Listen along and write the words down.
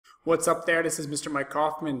What's up there? This is Mr. Mike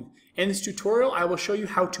Kaufman. In this tutorial, I will show you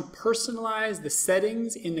how to personalize the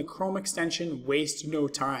settings in the Chrome extension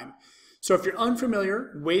WasteNoTime. So if you're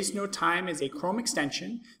unfamiliar, WasteNoTime is a Chrome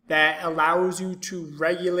extension that allows you to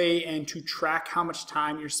regulate and to track how much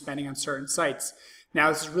time you're spending on certain sites. Now,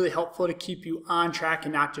 this is really helpful to keep you on track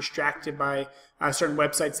and not distracted by certain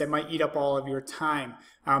websites that might eat up all of your time.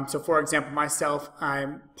 So for example, myself,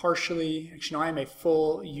 I'm a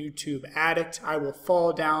full YouTube addict. I will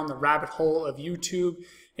fall down the rabbit hole of YouTube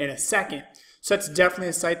in a second. So that's definitely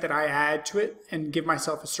a site that I add to it and give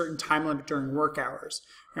myself a certain time limit during work hours,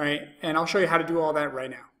 right? And I'll show you how to do all that right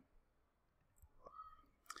now.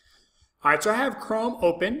 All right, so I have Chrome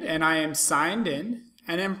opened and I am signed in.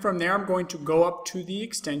 And then from there, I'm going to go up to the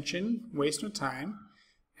extension, WasteNoTime,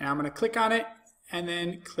 and I'm going to click on it and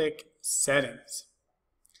then click Settings.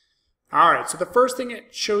 All right, so the first thing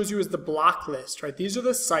it shows you is the block list, right? These are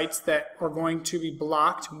the sites that are going to be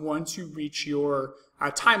blocked once you reach your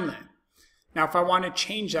time limit. Now, if I want to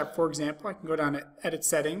change that, for example, I can go down to Edit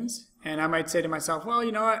Settings, and I might say to myself, well,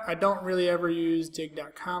 you know what? I don't really ever use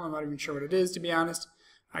dig.com. I'm not even sure what it is, to be honest.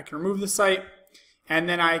 I can remove the site, and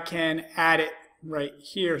then I can add it right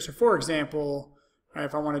here. So for example, right,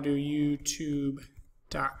 if I want to do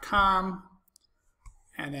youtube.com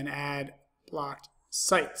and then add blocked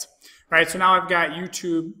sites, right? So now I've got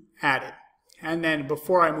YouTube added. And then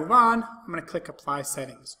before I move on, I'm going to click Apply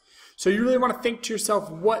Settings. So you really want to think to yourself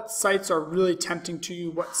what sites are really tempting to you,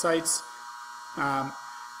 what sites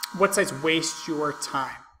waste your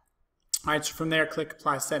time. All right, so from there, click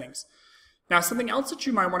Apply Settings. Now, something else that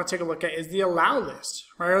you might want to take a look at is the allow list,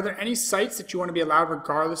 right? Are there any sites that you want to be allowed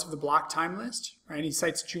regardless of the block time list, right? Any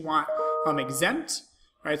sites that you want exempt,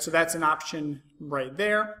 right? So that's an option right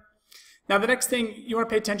there. Now, the next thing you want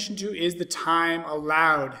to pay attention to is the time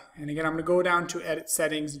allowed. And again, I'm going to go down to Edit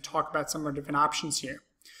Settings and talk about some of the different options here.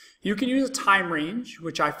 You can use a time range,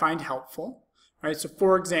 which I find helpful, right? So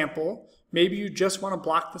for example, maybe you just want to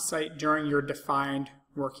block the site during your defined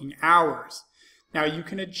working hours. Now you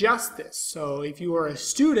can adjust this. So if you are a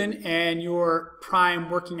student and your prime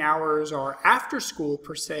working hours are after school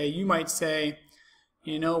per se, you might say,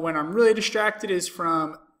 you know, when I'm really distracted is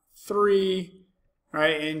from 3,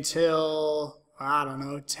 right, until, I don't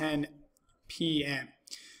know, 10 p.m.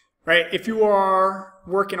 Right? If you are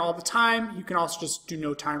working all the time, you can also just do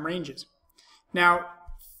no time ranges. Now,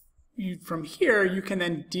 from here, you can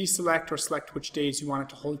then deselect or select which days you want it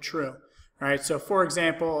to hold true. All right, so for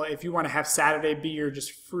example, if you want to have Saturday be your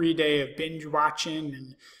just free day of binge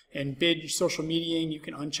watching and binge social mediaing, you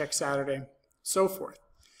can uncheck Saturday, so forth.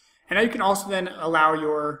 And now you can also then allow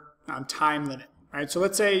your time limit. Right, so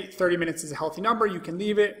let's say 30 minutes is a healthy number, you can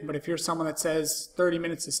leave it, but if you're someone that says 30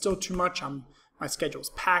 minutes is still too much, my schedule's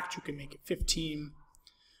packed, you can make it 15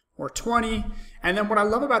 or 20. And then what I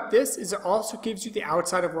love about this is it also gives you the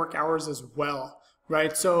outside of work hours as well.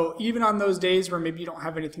 Right, so even on those days where maybe you don't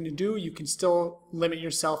have anything to do, you can still limit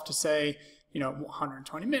yourself to say,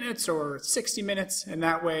 120 minutes or 60 minutes, and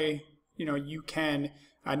that way, you can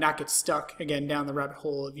not get stuck again down the rabbit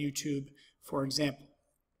hole of YouTube, for example.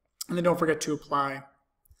 And then don't forget to apply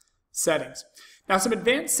settings. Now, some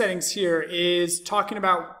advanced settings here is talking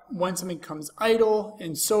about when something comes idle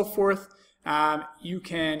and so forth. You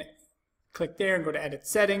can click there and go to Edit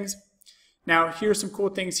Settings. Now, here's some cool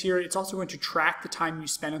things here. It's also going to track the time you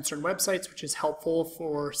spend on certain websites, which is helpful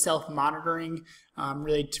for self-monitoring,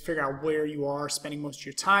 really to figure out where you are spending most of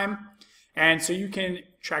your time. And so you can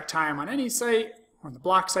track time on any site, on the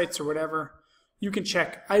block sites or whatever. You can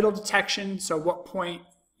check idle detection, so at what point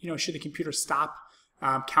should the computer stop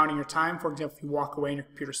counting your time. For example, if you walk away and your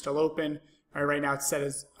computer's still open, right now it's set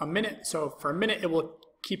as a minute. So for a minute, it will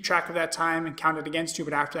keep track of that time and count it against you,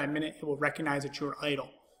 but after that minute, it will recognize that you are idle.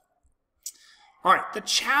 All right, the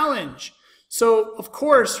challenge. So, of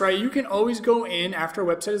course, right, you can always go in after a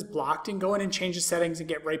website is blocked and go in and change the settings and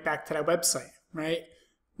get right back to that website, right?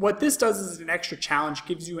 What this does is an extra challenge,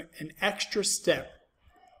 gives you an extra step.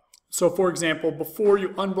 So, for example, before you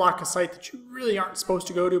unblock a site that you really aren't supposed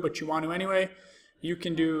to go to, but you want to anyway, you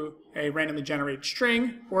can do a randomly generated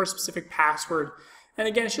string or a specific password. And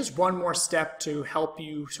again, it's just one more step to help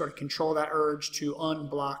you sort of control that urge to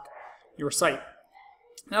unblock your site.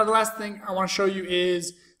 Now, the last thing I want to show you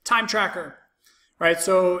is time tracker, right?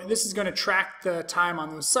 So this is going to track the time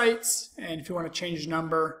on those sites, and if you want to change the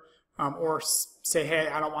number or say, hey,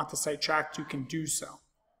 I don't want the site tracked, you can do so.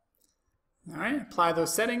 All right, apply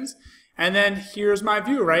those settings, and then here's my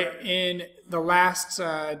view, right? In the last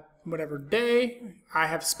day, I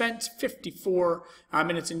have spent 54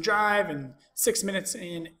 minutes in Drive and 6 minutes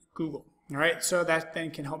in Google. All right, so that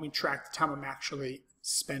then can help me track the time I'm actually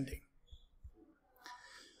spending.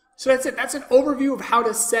 So that's it. That's an overview of how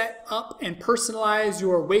to set up and personalize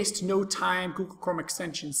your WasteNoTime Google Chrome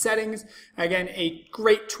extension settings. Again, a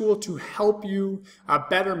great tool to help you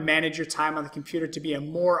better manage your time on the computer to be a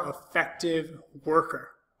more effective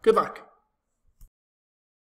worker. Good luck.